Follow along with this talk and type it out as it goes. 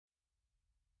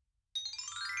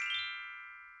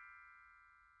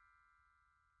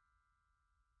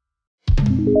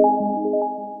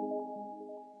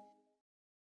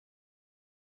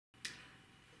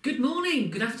Good morning,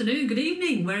 good afternoon, good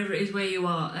evening, wherever it is where you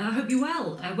are. I hope you're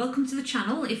well. Welcome to the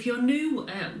channel. If you're new,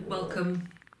 welcome.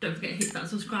 Don't forget to hit that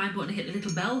subscribe button, hit the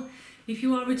little bell. If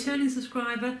you are a returning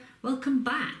subscriber, welcome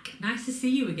back. Nice to see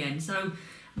you again. So,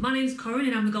 my name's Corinne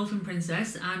and I'm the Golfing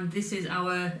Princess, and this is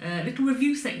our little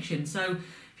review section. So,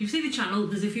 if you see the channel,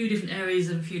 there's a few different areas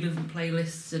and a few different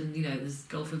playlists, and you know, there's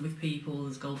golfing with people,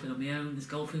 there's golfing on my own, there's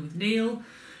golfing with Neil,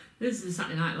 there's the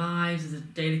Saturday Night Lives, there's the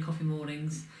daily coffee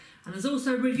mornings. And there's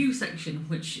also a review section,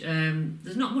 which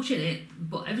there's not much in it,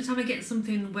 but every time I get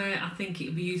something where I think it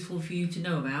would be useful for you to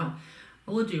know about,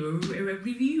 I will do a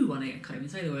review on it. I can't even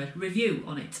say the word, review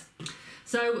on it.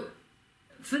 So,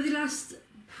 for the last,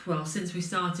 well, since we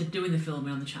started doing the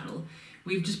filming on the channel,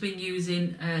 we've just been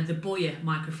using the Boyer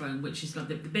microphone, which is like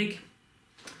the big,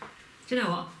 do you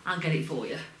know what, I'll get it for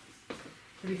you.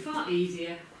 It'll be far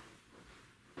easier.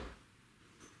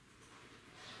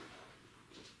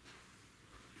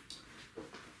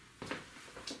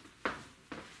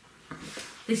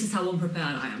 This is how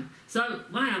unprepared I am. So,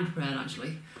 well, I am prepared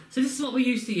actually. So this is what we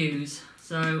used to use.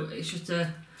 So it's just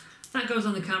that goes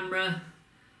on the camera,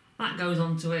 that goes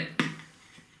onto it,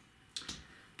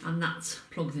 and that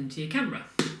plugs into your camera.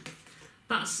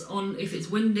 That's on if it's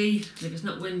windy, and if it's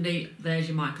not windy, there's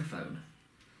your microphone.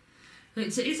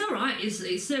 It's all right.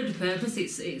 It's served a purpose.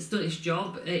 It's done its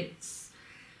job.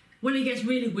 When it gets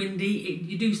really windy,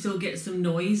 you do still get some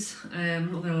noise.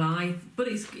 I'm not gonna lie, but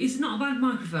it's not a bad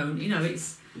microphone. You know, it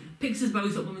picks us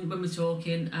both up when we're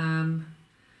talking.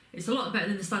 It's a lot better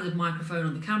than the standard microphone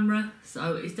on the camera,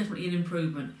 so it's definitely an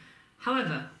improvement.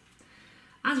 However,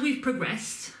 as we've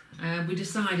progressed, we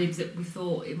decided that we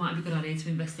thought it might be a good idea to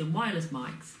invest in wireless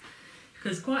mics,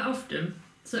 because quite often,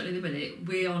 certainly in the minute,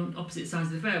 we're on opposite sides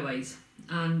of the fairways,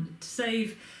 and to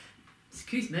save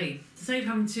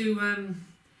having to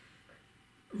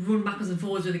run backwards and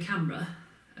forwards with the camera,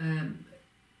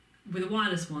 with the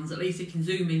wireless ones, at least you can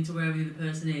zoom into wherever the other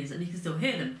person is and you can still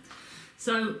hear them.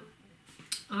 So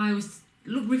I was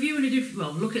looking at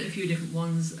a few different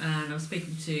ones, and I was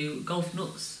speaking to Golf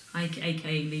Nuts,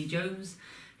 aka Lee Jones.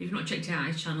 If you've not checked out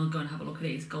his channel, go and have a look at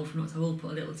it. It's Golf Nuts. I will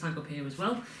put a little tag up here as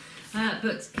well.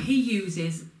 But he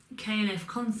uses K&F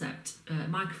Concept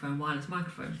microphone, wireless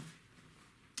microphone.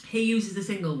 He uses the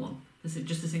single one,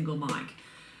 just a single mic.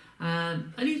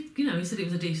 And he said it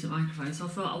was a decent microphone, so I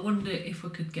thought, I wonder if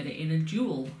we could get it in a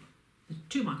dual,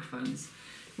 two microphones,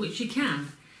 which you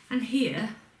can. And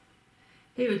here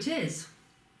it is.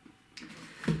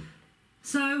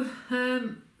 So,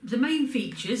 the main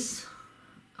features,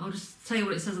 I'll just tell you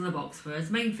what it says on the box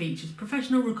first. Main features: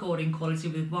 professional recording quality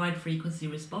with wide frequency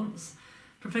response,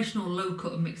 professional low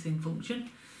cut and mixing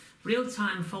function,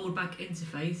 real-time fold-back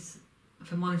interface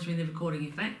for monitoring the recording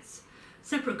effects,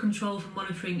 separate control for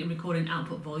monitoring and recording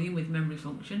output volume with memory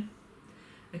function.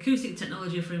 Acoustic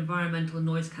technology for environmental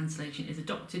noise cancellation is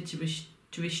adopted to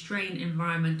restrain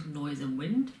environmental noise and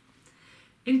wind.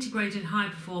 Integrated high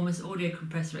performance audio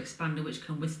compressor expander which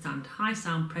can withstand high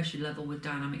sound pressure level with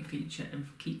dynamic feature and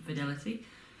keep fidelity.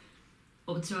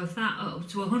 Up to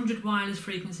 100 wireless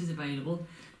frequencies available.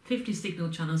 50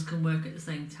 signal channels can work at the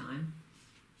same time.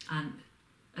 And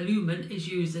aluminum is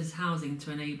used as housing to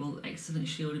enable excellent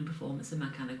shielding performance and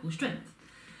mechanical strength.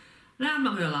 Now, I'm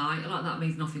not going to lie, like that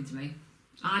means nothing to me.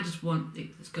 I just want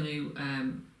it's going to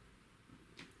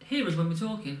hear us when we're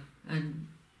talking, and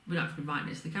we don't have to be right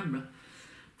next to the camera.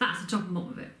 That's the top and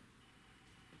bottom of it.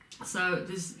 So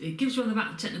it gives you on the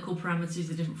back the technical parameters,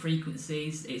 the different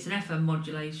frequencies. It's an FM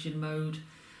modulation mode.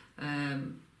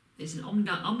 It's an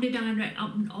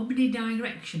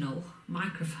omnidirectional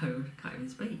microphone. Can't even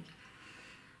speak.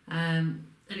 And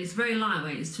it's very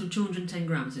lightweight. It's 210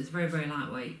 grams, so it's very, very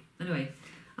lightweight. Anyway,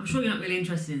 I'm sure you're not really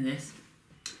interested in this.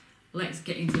 Let's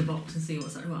get into the box and see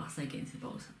what's... Well, I say get into the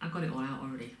box. I've got it all out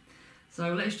already.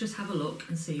 So let's just have a look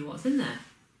and see what's in there.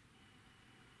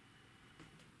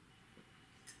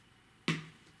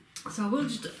 So I will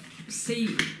just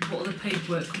see what other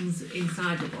paperwork comes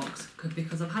inside the box,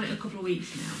 because I've had it a couple of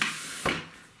weeks now.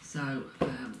 So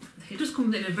it does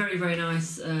come in a very, very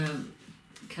nice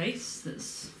case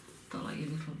that's got like your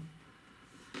little...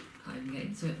 Can't even get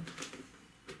into it.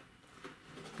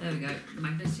 There we go,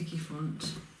 magnetic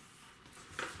front.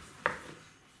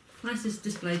 Nice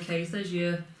display case. There's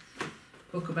your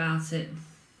book about it.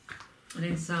 And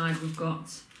inside we've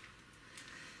got...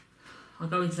 I'll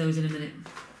go into those in a minute.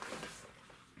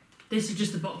 This is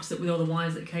just the box that with all the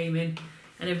wires that came in,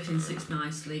 and everything sits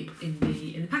nicely in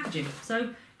the packaging.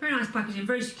 So very nice packaging,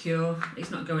 very secure. It's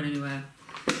not going anywhere.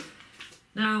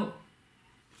 Now,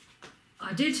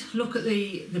 I did look at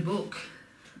the book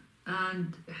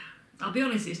and I'll be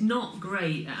honest, it's not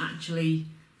great at actually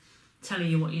telling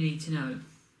you what you need to know.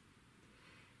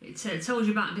 It tells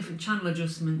you about different channel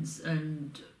adjustments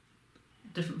and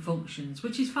different functions,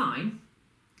 which is fine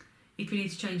if you need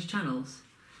to change channels.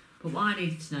 But what I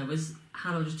needed to know was,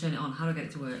 how do I just turn it on? How do I get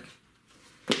it to work?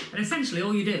 And essentially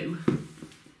all you do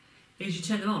is you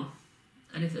turn them on.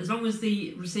 And as long as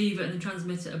the receiver and the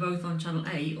transmitter are both on channel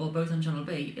A or both on channel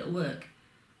B, it'll work.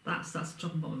 That's the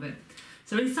top and bottom of it.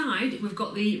 So inside we've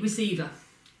got the receiver,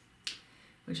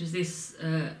 which is this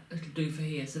little doofer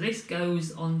here. So this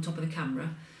goes on top of the camera,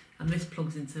 and this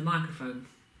plugs into the microphone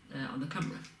on the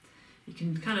camera. You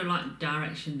can kind of like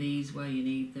direction these where you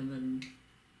need them, and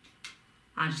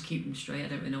I just keep them straight. I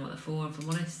don't really know what they're for, if I'm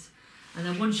honest. And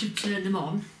then once you've turned them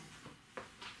on,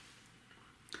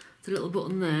 there's a little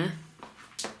button there.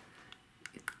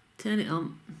 Turn it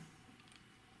on.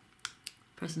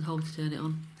 Press and hold to turn it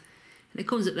on. And it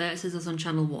comes up there, it says that's on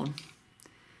channel 1.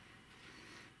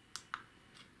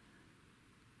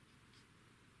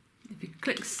 If you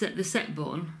click the set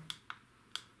button,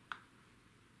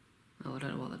 oh, I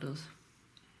don't know what that does.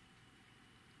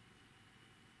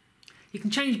 You can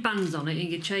change bands on it. You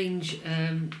can change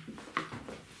I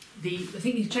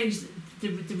think you can change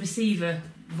the receiver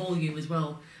volume as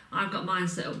well. I've got mine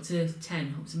set up to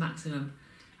 10, up to maximum,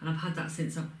 and I've had that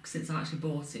since I've actually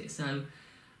bought it. So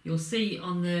you'll see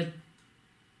on the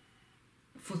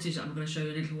footage that I'm going to show you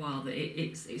in a little while that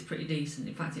it's pretty decent.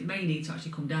 In fact, it may need to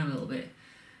actually come down a little bit,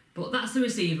 but that's the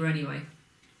receiver anyway.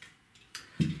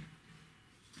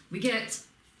 We get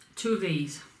two of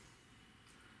these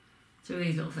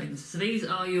little things. So these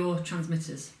are your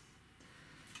transmitters,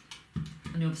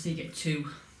 and you obviously get two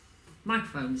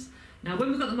microphones. Now when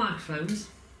we've got the microphones,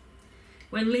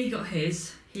 when Lee got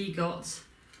his, he got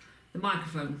the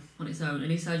microphone on its own,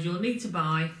 and he said you'll need to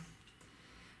buy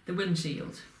the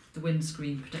windshield, the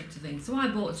windscreen protector thing. So I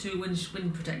bought two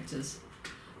wind protectors.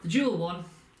 The dual one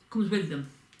comes with them.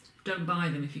 Don't buy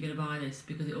them if you're going to buy this,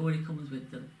 because it already comes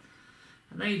with them.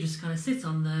 And they just kind of sit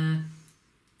on there,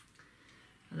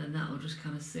 and then that will just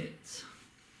kind of sit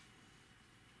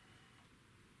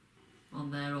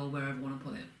on there or wherever you want to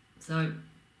put it. So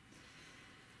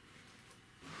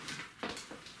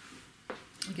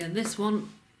again, this one,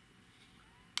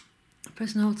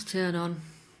 press and hold to turn on,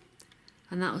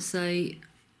 and that will say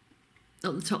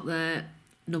up the top there,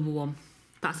 number 1.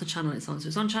 That's the channel it's on. So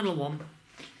it's on channel 1,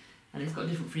 and it's got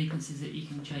different frequencies that you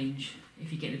can change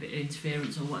if you get a bit of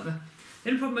interference or whatever. The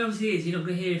only problem obviously is you're not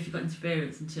going to hear if you've got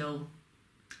interference until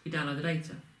you download the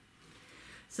data.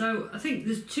 So I think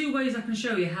there's two ways I can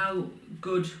show you how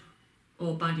good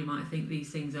or bad you might think these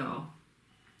things are.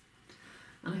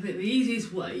 And I think the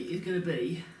easiest way is going to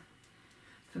be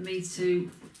for me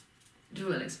to do a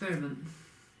little experiment.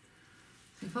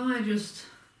 So if I just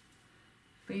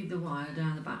feed the wire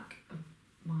down the back of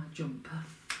my jumper,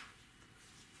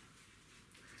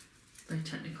 very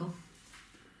technical,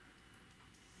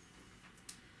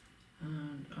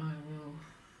 and I will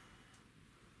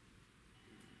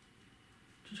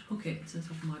just hook it to the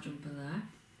top of my jumper there.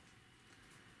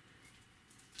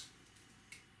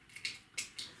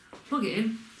 Plug it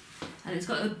in, and it's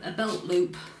got a belt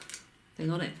loop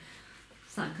thing on it,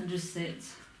 so that can just sit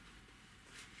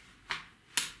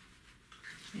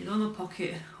either on my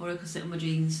pocket or it can sit on my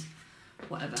jeans,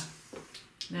 whatever.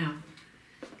 Now,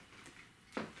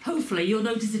 hopefully you'll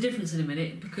notice the difference in a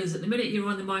minute, because at the minute you're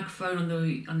on the microphone on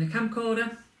the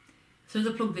camcorder. As soon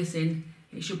as I plug this in,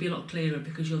 it should be a lot clearer,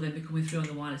 because you'll then be coming through on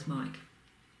the wireless mic.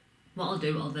 What I'll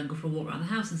do, I'll then go for a walk around the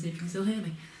house and see if you can still hear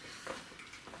me.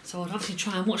 So I'll obviously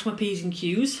try and watch my P's and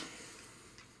Q's,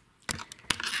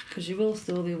 because you will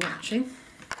still be watching.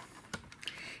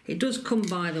 It does come,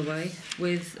 by the way,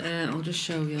 with, I'll just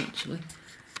show you actually.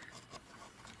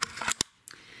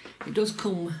 It does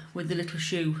come with the little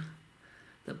shoe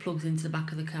that plugs into the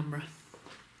back of the camera.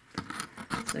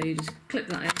 So you just clip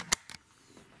that in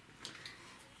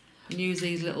and use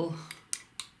these little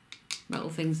metal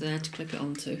things there to clip it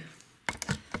onto.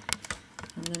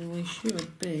 And then we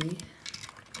should be,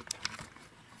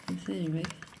 in theory,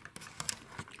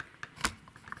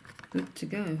 good to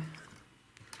go.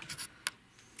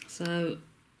 So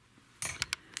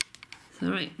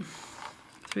right,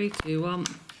 3, 2, 1.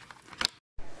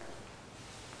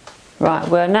 Right,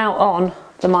 we're now on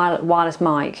the wireless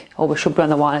mic, or we should be on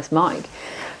the wireless mic.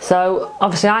 So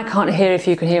obviously I can't hear if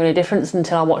you can hear any difference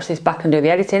until I watch this back and do the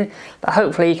editing, but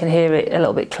hopefully you can hear it a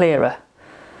little bit clearer.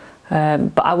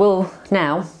 But I will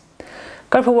now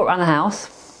go for a walk around the house,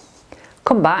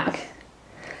 come back,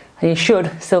 and you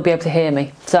should still be able to hear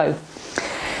me. So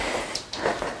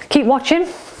keep watching,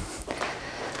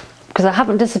 because because I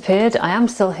haven't disappeared, I am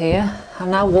still here.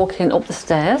 I'm now walking up the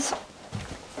stairs.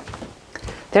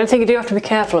 The only thing you do have to be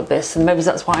careful of this, and maybe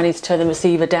that's why I need to turn the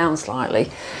receiver down slightly,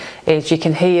 is you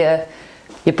can hear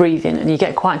your breathing and you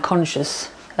get quite conscious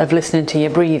of listening to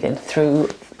your breathing through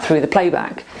the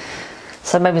playback.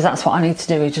 So maybe that's what I need to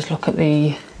do, is just look at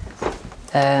the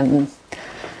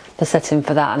setting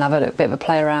for that and have a bit of a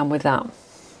play around with that.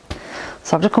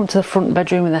 So I've just come to the front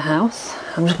bedroom of the house.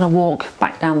 I'm just going to walk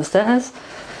back down the stairs.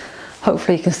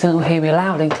 Hopefully you can still hear me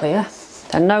loud and clear.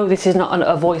 And no, this is not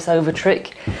a voiceover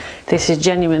trick. This is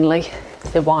genuinely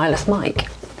the wireless mic.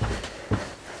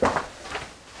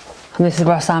 And this is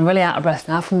where I sound really out of breath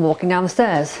now from walking down the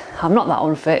stairs. I'm not that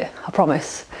unfit, I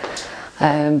promise.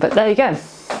 But there you go.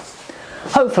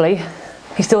 Hopefully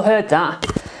you still heard that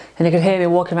and you could hear me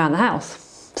walking around the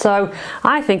house. So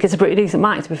I think it's a pretty decent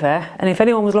mic, to be fair. And if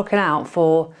anyone was looking out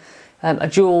for a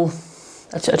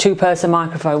two-person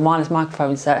microphone, wireless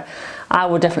microphone set, I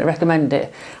would definitely recommend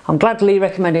it. I'm glad Lee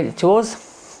recommended it to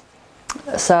us,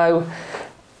 so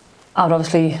I would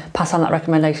obviously pass on that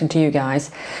recommendation to you guys.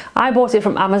 I bought it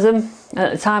from Amazon.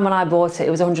 At the time when I bought it,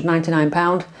 it was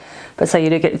 £199, but say you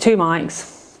do get the two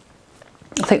mics.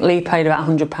 I think Lee paid about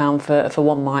 £100 for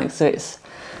one mic, so it's,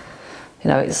 you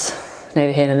know, it's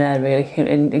nearly here and there really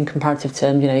in comparative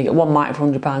terms. You know, you get one mic for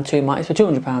 £100, two mics for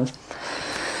 £200.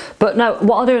 But no,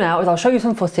 what I'll do now is I'll show you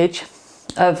some footage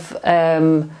of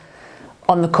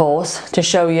on the course to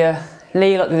show you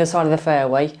Lee at the other side of the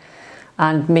fairway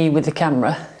and me with the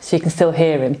camera, so you can still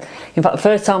hear him. In fact, the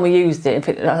first time we used it,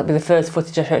 that'll be the first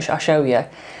footage I show you,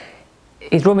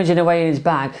 he's rummaging away in his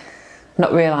bag,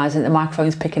 not realising the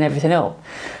microphone's picking everything up.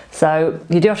 So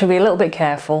you do have to be a little bit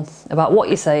careful about what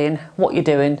you're saying, what you're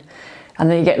doing, and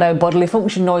then you get no bodily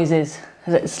function noises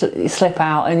that slip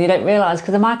out and you don't realise,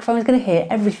 because the microphone is going to hear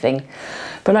everything.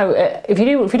 But no, if you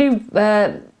do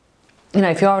you know,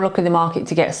 if you are looking in the market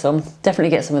to get some, definitely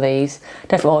get some of these.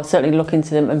 Definitely, or certainly look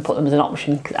into them and put them as an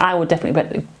option, because I would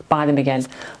definitely buy them again,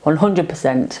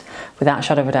 100%, without a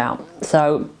shadow of a doubt.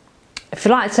 So if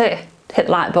you liked it, hit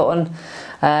the like button.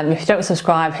 If you don't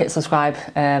subscribe, hit subscribe,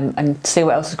 and see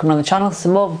what else is coming on the channel.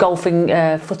 Some more golfing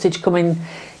footage coming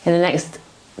in the next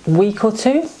week or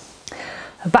two.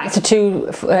 Back to two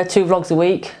vlogs a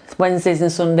week. Wednesdays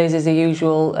and Sundays is the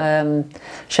usual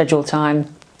schedule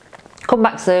time. Come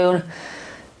back soon,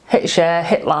 hit share,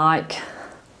 hit like,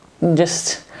 and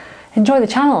just enjoy the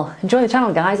channel. Enjoy the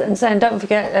channel, guys. And don't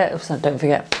forget,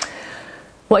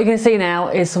 what you're going to see now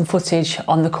is some footage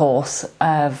on the course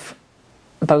of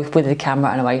both with the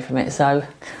camera and away from it. So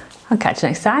I'll catch you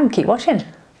next time. Keep watching.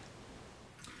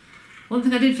 One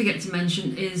thing I did forget to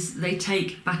mention is they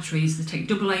take batteries. They take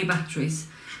AA batteries.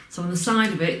 So on the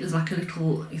side of it, there's like a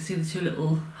little, you see the two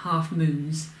little half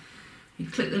moons. You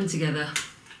click them together,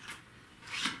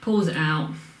 pulls it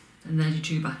out, and there's your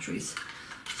two batteries.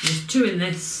 So there's two in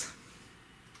this,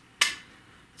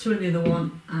 two in the other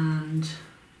one, and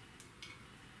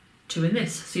two in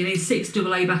this. So you need 6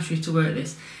 AA batteries to work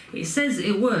this. It says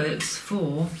it works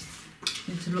for,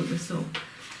 I need to look this up,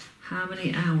 how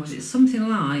many hours? It's something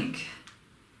like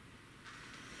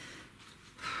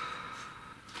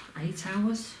 8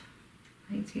 hours,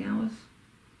 80 hours.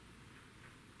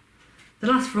 They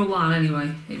last for a while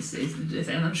anyway.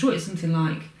 And I'm sure it's something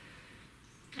like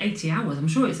 80 hours. I'm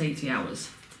sure it's 80 hours.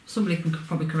 Somebody can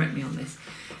probably correct me on this.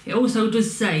 It also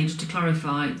does say, just to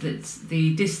clarify, that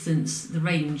the distance, the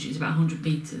range is about 100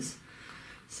 metres.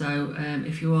 So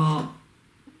if you are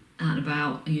out and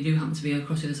about and you do happen to be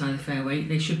across the other side of the fairway,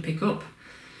 they should pick up.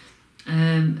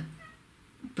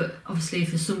 But obviously if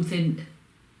there's something,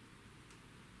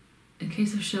 in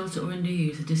case of shelter or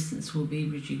underuse, the distance will be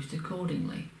reduced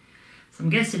accordingly. So I'm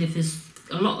guessing if there's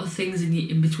a lot of things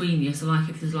in between you, so like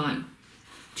if there's like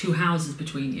 2 houses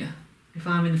between you, if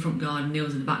I'm in the front garden,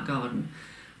 Neil's in the back garden,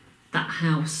 that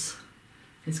house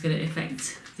is going to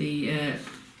affect the,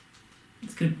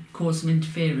 it's going to cause some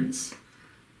interference.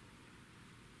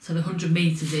 So the 100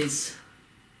 metres is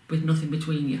with nothing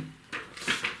between you,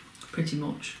 pretty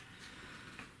much.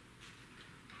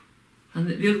 And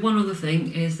the one other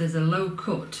thing is there's a low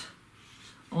cut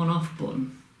on off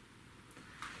button.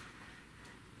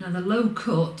 Now the low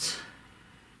cut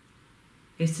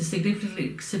is to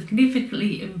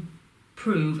significantly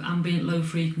improve ambient low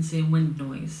frequency and wind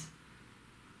noise.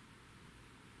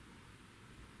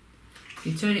 If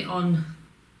you turn it on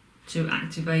to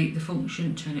activate the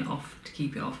function, turn it off to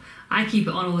keep it off. I keep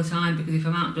it on all the time because if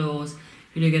I'm outdoors,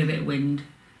 if you do get a bit of wind,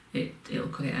 it'll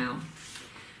cut it out.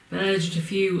 But there's just a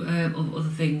few other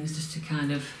things just to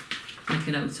kind of make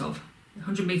a note of.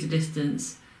 100 metre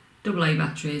distance, AA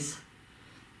batteries,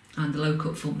 and the low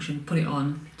cut function, put it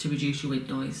on to reduce your wind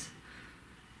noise.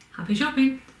 Happy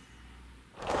shopping.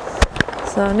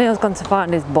 So Neil's gone to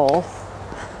find his ball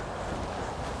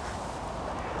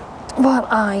while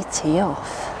I tee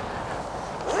off.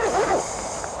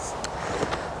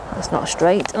 That's not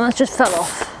straight, and that just fell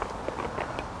off.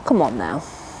 Come on now.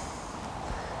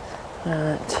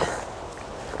 Right.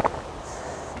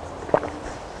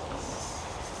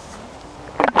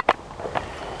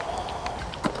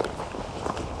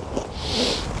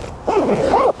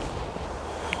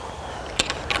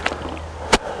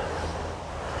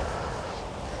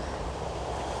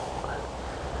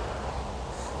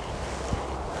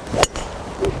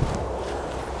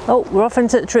 Oh, we're off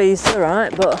into the trees,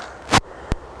 alright, but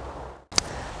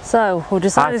so we'll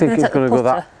decide. I think it's going to go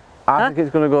that. I think it's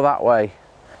going to go that way.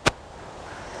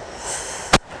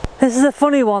 This is a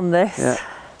funny one. This. Yeah.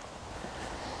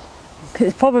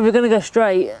 It's probably going to go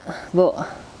straight, but